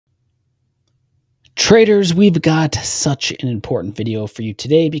Traders, we've got such an important video for you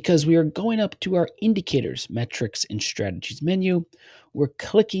today because we are going up to our indicators, metrics, and strategies menu. We're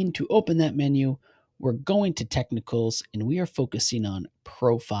clicking to open that menu. We're going to technicals and we are focusing on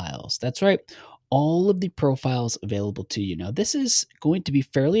profiles. That's right, all of the profiles available to you. Now, this is going to be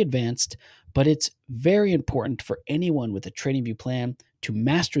fairly advanced, but it's very important for anyone with a TradingView plan to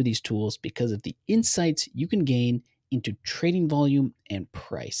master these tools because of the insights you can gain into trading volume and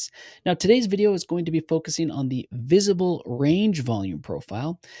price. Now, today's video is going to be focusing on the visible range volume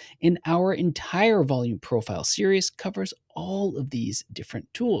profile, and our entire volume profile series covers all of these different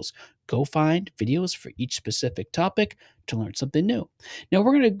tools. Go find videos for each specific topic to learn something new. Now,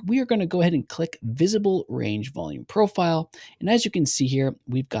 we are going to go ahead and click visible range volume profile, and as you can see here,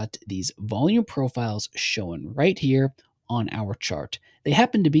 we've got these volume profiles showing right here on our chart. They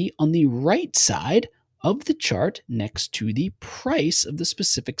happen to be on the right side of the chart next to the price of the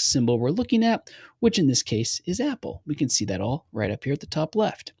specific symbol we're looking at, which in this case is Apple. We can see that all right up here at the top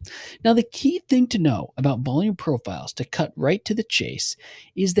left. Now, the key thing to know about volume profiles, to cut right to the chase,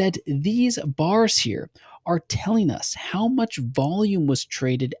 is that these bars here are telling us how much volume was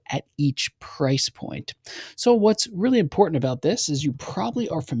traded at each price point. So what's really important about this is you probably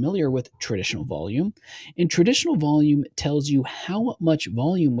are familiar with traditional volume, and traditional volume tells you how much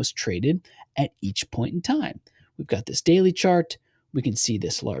volume was traded at each point in time. We've got this daily chart. We can see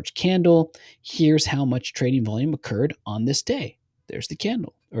this large candle. Here's how much trading volume occurred on this day. There's the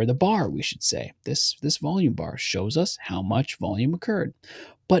candle, or the bar, we should say. This volume bar shows us how much volume occurred.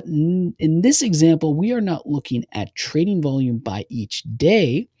 But in this example, we are not looking at trading volume by each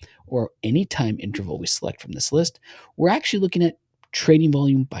day or any time interval we select from this list. We're actually looking at trading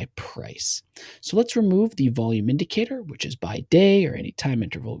volume by price. So let's remove the volume indicator, which is by day or any time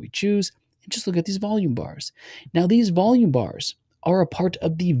interval we choose, and just look at these volume bars. Now, these volume bars are a part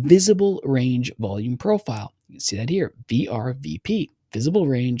of the visible range volume profile. You can see that here, VRVP, visible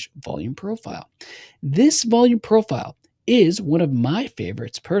range volume profile. This volume profile is one of my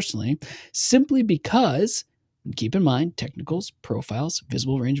favorites personally, simply because, keep in mind, technicals, profiles,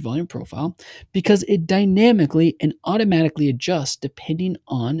 visible range volume profile, because it dynamically and automatically adjusts depending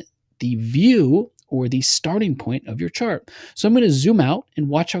on the view or the starting point of your chart. So I'm going to zoom out and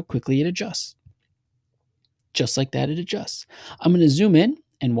watch how quickly it adjusts. Just like that, it adjusts. I'm going to zoom in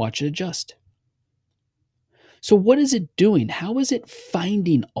and watch it adjust. So what is it doing? How is it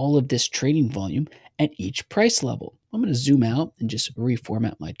finding all of this trading volume at each price level? I'm going to zoom out and just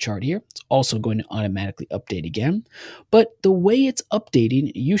reformat my chart here. It's also going to automatically update again. But the way it's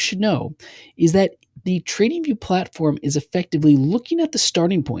updating, you should know, is that the TradingView platform is effectively looking at the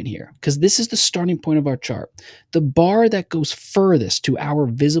starting point here, because this is the starting point of our chart. The bar that goes furthest to our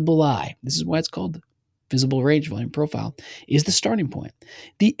visible eye, this is why it's called visible range volume profile, is the starting point.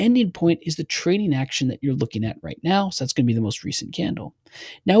 The ending point is the trading action that you're looking at right now. So that's going to be the most recent candle.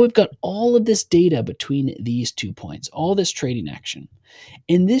 Now we've got all of this data between these 2 points, all this trading action.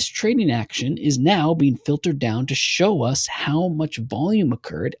 And this trading action is now being filtered down to show us how much volume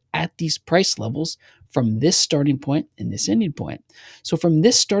occurred at these price levels from this starting point and this ending point. So from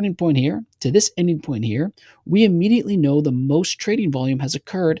this starting point here to this ending point here, we immediately know the most trading volume has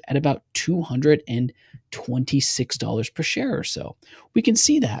occurred at about $226 per share or so. We can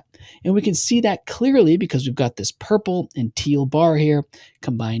see that. And we can see that clearly because we've got this purple and teal bar here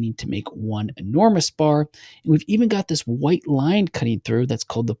combining to make one enormous bar. And we've even got this white line cutting through that's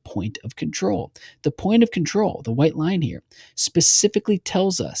called the point of control. The point of control, the white line here, specifically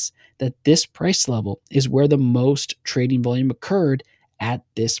tells us that this price level is where the most trading volume occurred at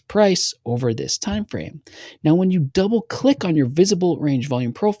this price over this time frame. Now, when you double click on your visible range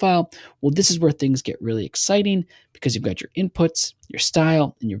volume profile, well, this is where things get really exciting because you've got your inputs, your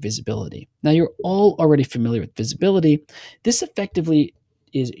style, and your visibility. Now, you're all already familiar with visibility. This effectively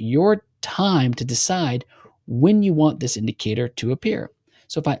is your time to decide when you want this indicator to appear.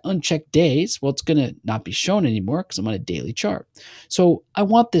 So if I uncheck days, well, it's going to not be shown anymore because I'm on a daily chart. So I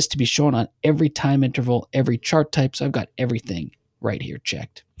want this to be shown on every time interval, every chart type. So I've got everything right here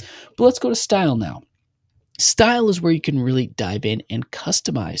checked. But let's go to style now. Style is where you can really dive in and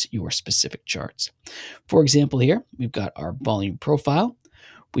customize your specific charts. For example, here, we've got our volume profile.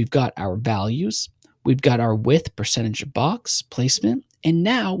 We've got our values. We've got our width, percentage of box, placement. And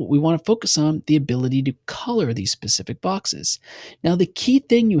now what we want to focus on, the ability to color these specific boxes. Now, the key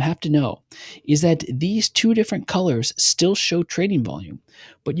thing you have to know is that these 2 different colors still show trading volume,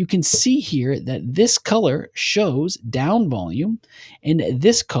 but you can see here that this color shows down volume and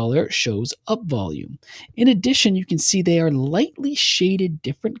this color shows up volume. In addition, you can see they are lightly shaded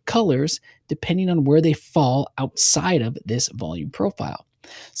different colors depending on where they fall outside of this volume profile.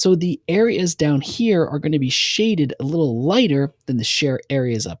 So the areas down here are going to be shaded a little lighter than the share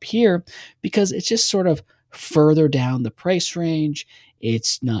areas up here because it's just sort of further down the price range.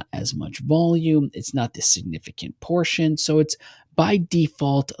 It's not as much volume. It's not this significant portion. So it's by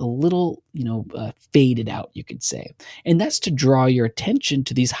default a little, faded out, you could say. And that's to draw your attention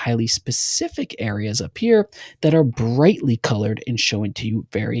to these highly specific areas up here that are brightly colored and showing to you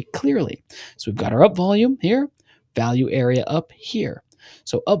very clearly. So we've got our up volume here, value area up here.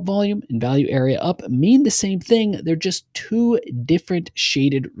 So up volume and value area up mean the same thing. They're just two different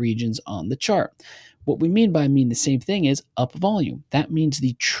shaded regions on the chart. What we mean by the same thing is up volume. That means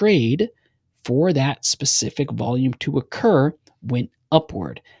the trade for that specific volume to occur went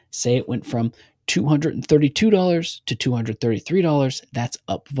upward. Say it went from $232 to $233, that's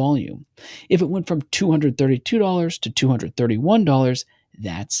up volume. If it went from $232 to $231,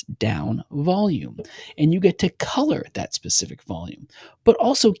 that's down volume. And you get to color that specific volume. But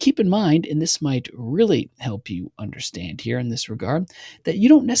also keep in mind, and this might really help you understand here in this regard, that you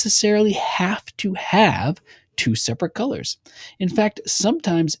don't necessarily have to have two separate colors. In fact,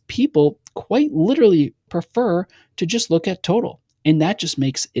 sometimes people quite literally prefer to just look at total, and that just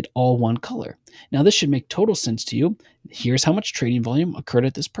makes it all one color. Now, this should make total sense to you. Here's how much trading volume occurred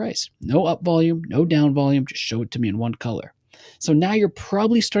at this price. No up volume, no down volume, just show it to me in one color. So now you're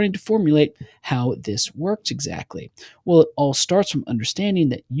probably starting to formulate how this works exactly. Well, it all starts from understanding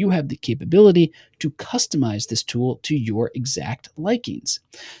that you have the capability to customize this tool to your exact likings.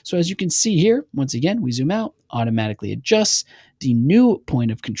 So as you can see here, once again, we zoom out, automatically adjusts. The new point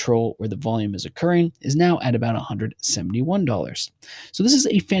of control where the volume is occurring is now at about $171. So this is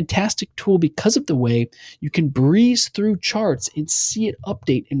a fantastic tool because of the way you can breeze through charts and see it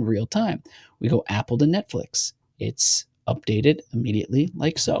update in real time. We go Apple to Netflix. It's updated immediately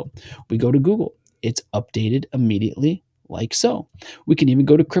like so. We go to Google. It's updated immediately like so. We can even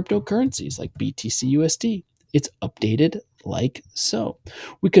go to cryptocurrencies like BTC USD. It's updated like so.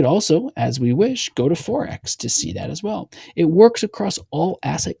 We could also, as we wish, go to Forex to see that as well. It works across all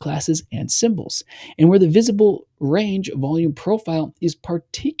asset classes and symbols. And where the visible range volume profile is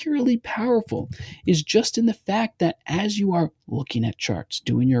particularly powerful is just in the fact that as you are looking at charts,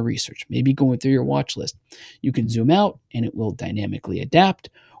 doing your research, maybe going through your watch list, you can zoom out and it will dynamically adapt,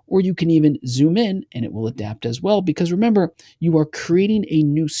 or you can even zoom in and it will adapt as well. Because remember, you are creating a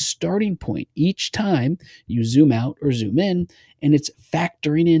new starting point each time you zoom out or zoom in, and it's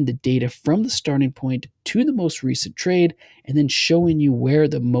factoring in the data from the starting point to the most recent trade and then showing you where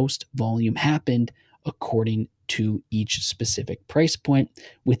the most volume happened according to each specific price point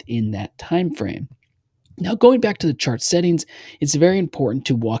within that time frame. Now, going back to the chart settings, it's very important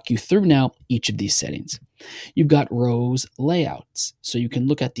to walk you through now each of these settings. You've got rows layouts, so you can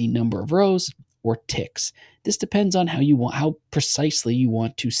look at the number of rows or ticks. This depends on how precisely you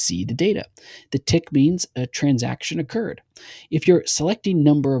want to see the data. The tick means a transaction occurred. If you're selecting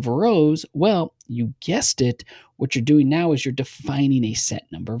number of rows, well, you guessed it. What you're doing now is you're defining a set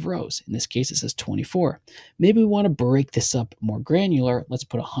number of rows. In this case, it says 24. Maybe we want to break this up more granular. Let's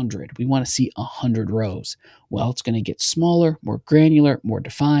put 100. We want to see 100 rows. Well, it's going to get smaller, more granular, more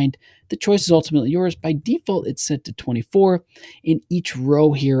defined. The choice is ultimately yours. By default, it's set to 24, and each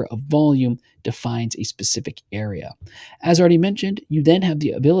row here of volume defines a specific area. As already mentioned, you then have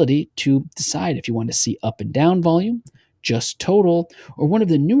the ability to decide if you want to see up and down volume, just total, or one of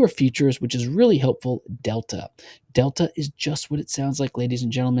the newer features, which is really helpful, delta. Delta is just what it sounds like, ladies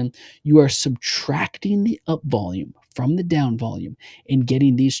and gentlemen. You are subtracting the up volume from the down volume and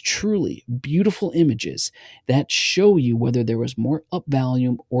getting these truly beautiful images that show you whether there was more up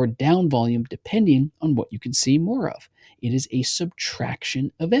volume or down volume depending on what you can see more of. It is a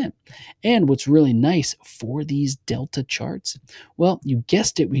subtraction event. And what's really nice for these delta charts, well, you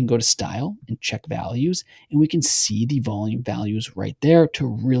guessed it, we can go to style and check values, and we can see the volume values right there to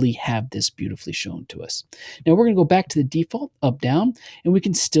really have this beautifully shown to us. Now we're going to go back to the default up down, and we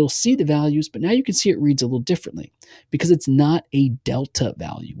can still see the values, but now you can see it reads a little differently because it's not a delta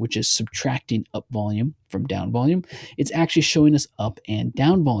value, which is subtracting up volume from down volume. It's actually showing us up and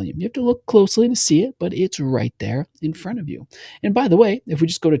down volume. You have to look closely to see it, but it's right there in front of you. And by the way, if we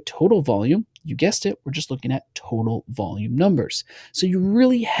just go to total volume, you guessed it, we're just looking at total volume numbers. So you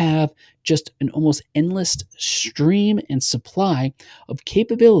really have just an almost endless stream and supply of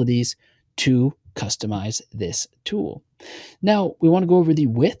capabilities to customize this tool. Now, we want to go over the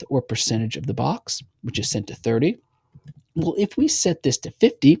width or percentage of the box, which is set to 30. Well, if we set this to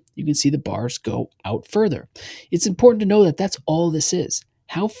 50, you can see the bars go out further. It's important to know that that's all this is.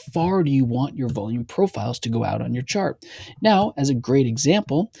 How far do you want your volume profiles to go out on your chart? Now, as a great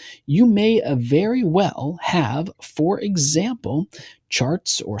example, you may very well have, for example,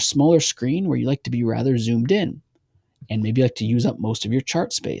 charts or a smaller screen where you like to be rather zoomed in and maybe like to use up most of your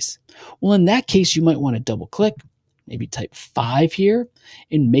chart space? Well, in that case, you might want to double click, maybe type 5 here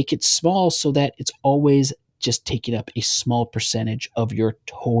and make it small so that it's always just taking up a small percentage of your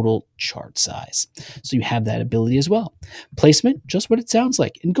total chart size. So you have that ability as well. Placement, just what it sounds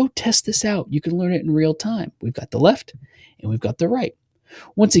like. And go test this out. You can learn it in real time. We've got the left and we've got the right.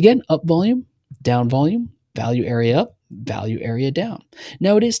 Once again, up volume, down volume, value area up, value area down.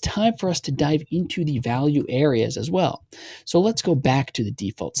 Now it is time for us to dive into the value areas as well. So let's go back to the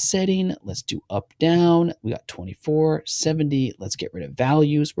default setting. Let's do up, down. We got 24, 70. Let's get rid of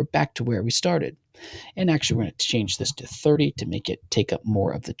values. We're back to where we started. And actually, we're going to change this to 30 to make it take up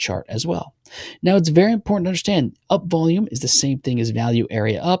more of the chart as well. Now, it's very important to understand up volume is the same thing as value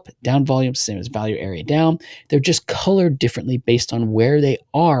area up. Down volume, same as value area down. They're just colored differently based on where they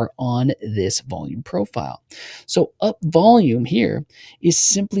are on this volume profile. So up volume here is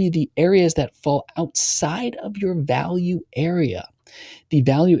simply the areas that fall outside of your value area. The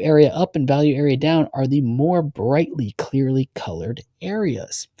value area up and value area down are the more brightly, clearly colored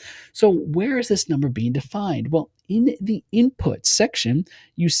areas. So where is this number being defined? Well, in the input section,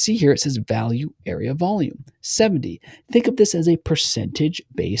 you see here it says value area volume, 70. Think of this as a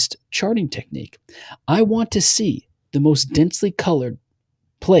percentage-based charting technique. I want to see the most densely colored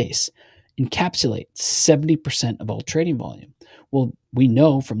place encapsulate 70% of all trading volume. Well, we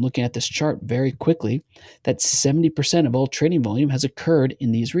know from looking at this chart very quickly that 70% of all trading volume has occurred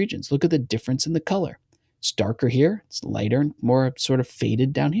in these regions. Look at the difference in the color. It's darker here, it's lighter and more sort of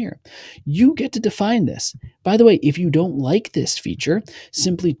faded down here. You get to define this. By the way, if you don't like this feature,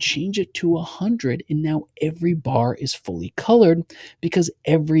 simply change it to 100 and now every bar is fully colored because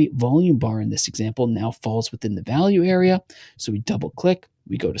every volume bar in this example now falls within the value area. So we double click,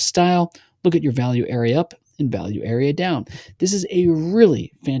 we go to style, look at your value area up and value area down. This is a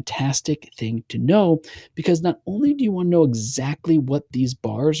really fantastic thing to know because not only do you want to know exactly what these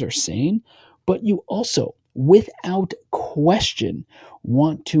bars are saying, but you also, without question,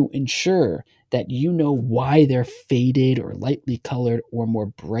 want to ensure that you know why they're faded or lightly colored or more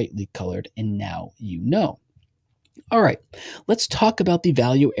brightly colored, and now you know. All right, let's talk about the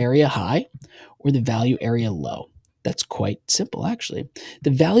value area high or the value area low. That's quite simple, actually.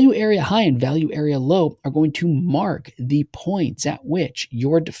 The value area high and value area low are going to mark the points at which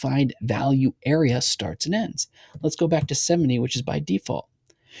your defined value area starts and ends. Let's go back to 70, which is by default.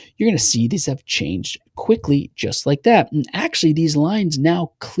 You're going to see these have changed quickly just like that. And actually, these lines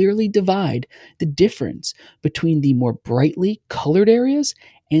now clearly divide the difference between the more brightly colored areas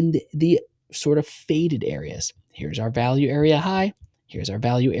and the sort of faded areas. Here's our value area high. Here's our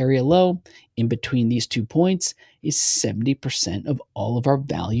value area low. In between these 2 points is 70% of all of our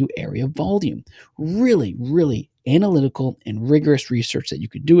value area volume. Really, really analytical and rigorous research that you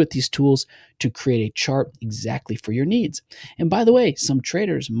can do with these tools to create a chart exactly for your needs. And by the way, some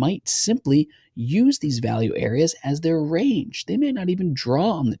traders might simply use these value areas as their range. They may not even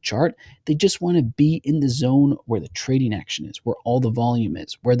draw on the chart. They just want to be in the zone where the trading action is, where all the volume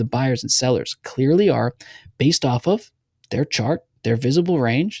is, where the buyers and sellers clearly are based off of their chart, their visible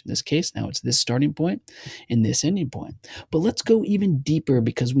range. In this case, now it's this starting point and this ending point. But let's go even deeper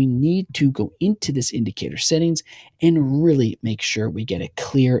because we need to go into this indicator settings and really make sure we get a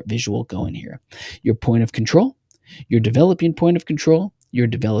clear visual going here. Your point of control, your developing point of control, your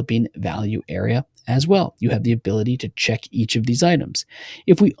developing value area as well. You have the ability to check each of these items.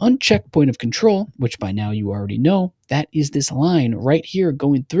 If we uncheck point of control, which by now you already know, that is this line right here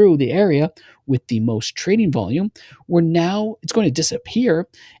going through the area with the most trading volume, it's going to disappear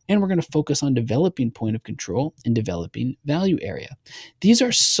and we're going to focus on developing point of control and developing value area. These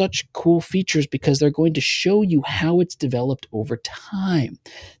are such cool features because they're going to show you how it's developed over time.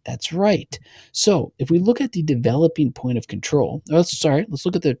 That's right. So if we look at the developing point of control, let's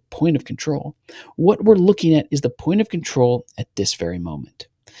look at the point of control. What we're looking at is the point of control at this very moment.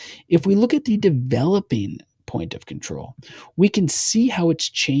 If we look at the developing point of control, we can see how it's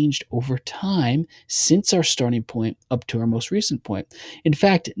changed over time since our starting point up to our most recent point. In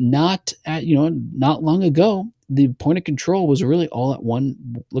fact, not long ago, the point of control was really all at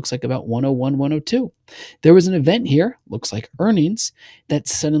looks like about 101, 102. There was an event here, looks like earnings, that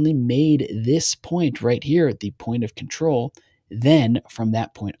suddenly made this point right here the point of control. Then from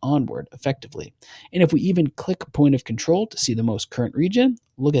that point onward, effectively. And if we even click point of control to see the most current region,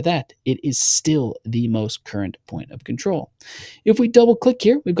 look at that. It is still the most current point of control. If we double click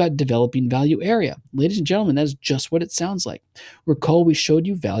here, we've got developing value area. Ladies and gentlemen, that's just what it sounds like. Recall we showed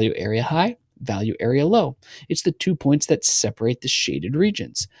you value area high, value area low. It's the 2 points that separate the shaded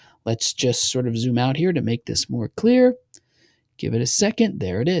regions. Let's just sort of zoom out here to make this more clear. Give it a second.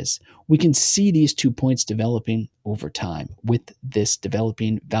 There it is. We can see these 2 points developing over time with this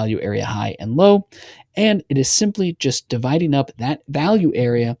developing value area high and low. And it is simply just dividing up that value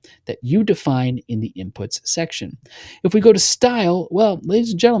area that you define in the inputs section. If we go to style, well,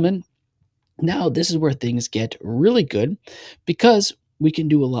 ladies and gentlemen, now this is where things get really good because we can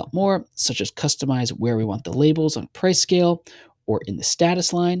do a lot more, such as customize where we want the labels on price scale or in the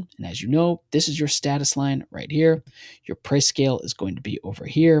status line. And as you know, this is your status line right here. Your price scale is going to be over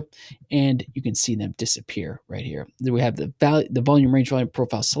here, and you can see them disappear right here. Then we have the volume range volume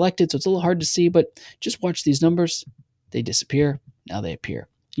profile selected, so it's a little hard to see, but just watch these numbers. They disappear. Now they appear.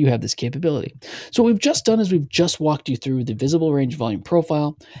 You have this capability. So what we've just done is we've just walked you through the visible range volume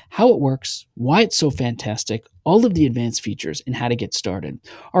profile, how it works, why it's so fantastic, all of the advanced features, and how to get started.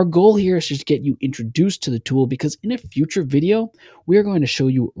 Our goal here is just to get you introduced to the tool because in a future video, we are going to show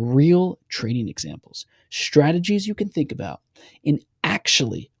you real trading examples, strategies you can think about, and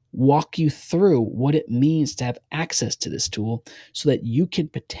actually walk you through what it means to have access to this tool so that you can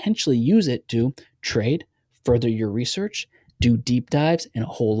potentially use it to trade, further your research, do deep dives, and a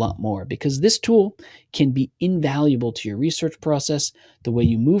whole lot more, because this tool can be invaluable to your research process, the way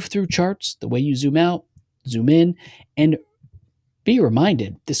you move through charts, the way you zoom out, zoom in, and be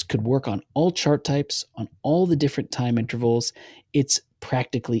reminded this could work on all chart types, on all the different time intervals. It's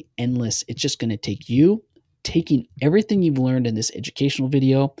practically endless. It's just going to take you taking everything you've learned in this educational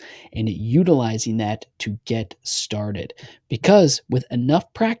video and utilizing that to get started. Because with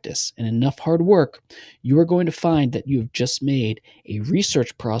enough practice and enough hard work, you are going to find that you have just made a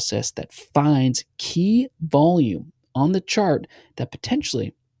research process that finds key volume on the chart that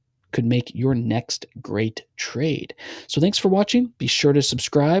potentially could make your next great trade. So thanks for watching. Be sure to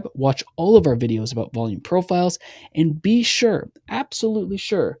subscribe, watch all of our videos about volume profiles, and be sure, absolutely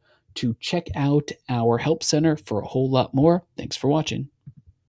sure, to check out our help center for a whole lot more. Thanks for watching.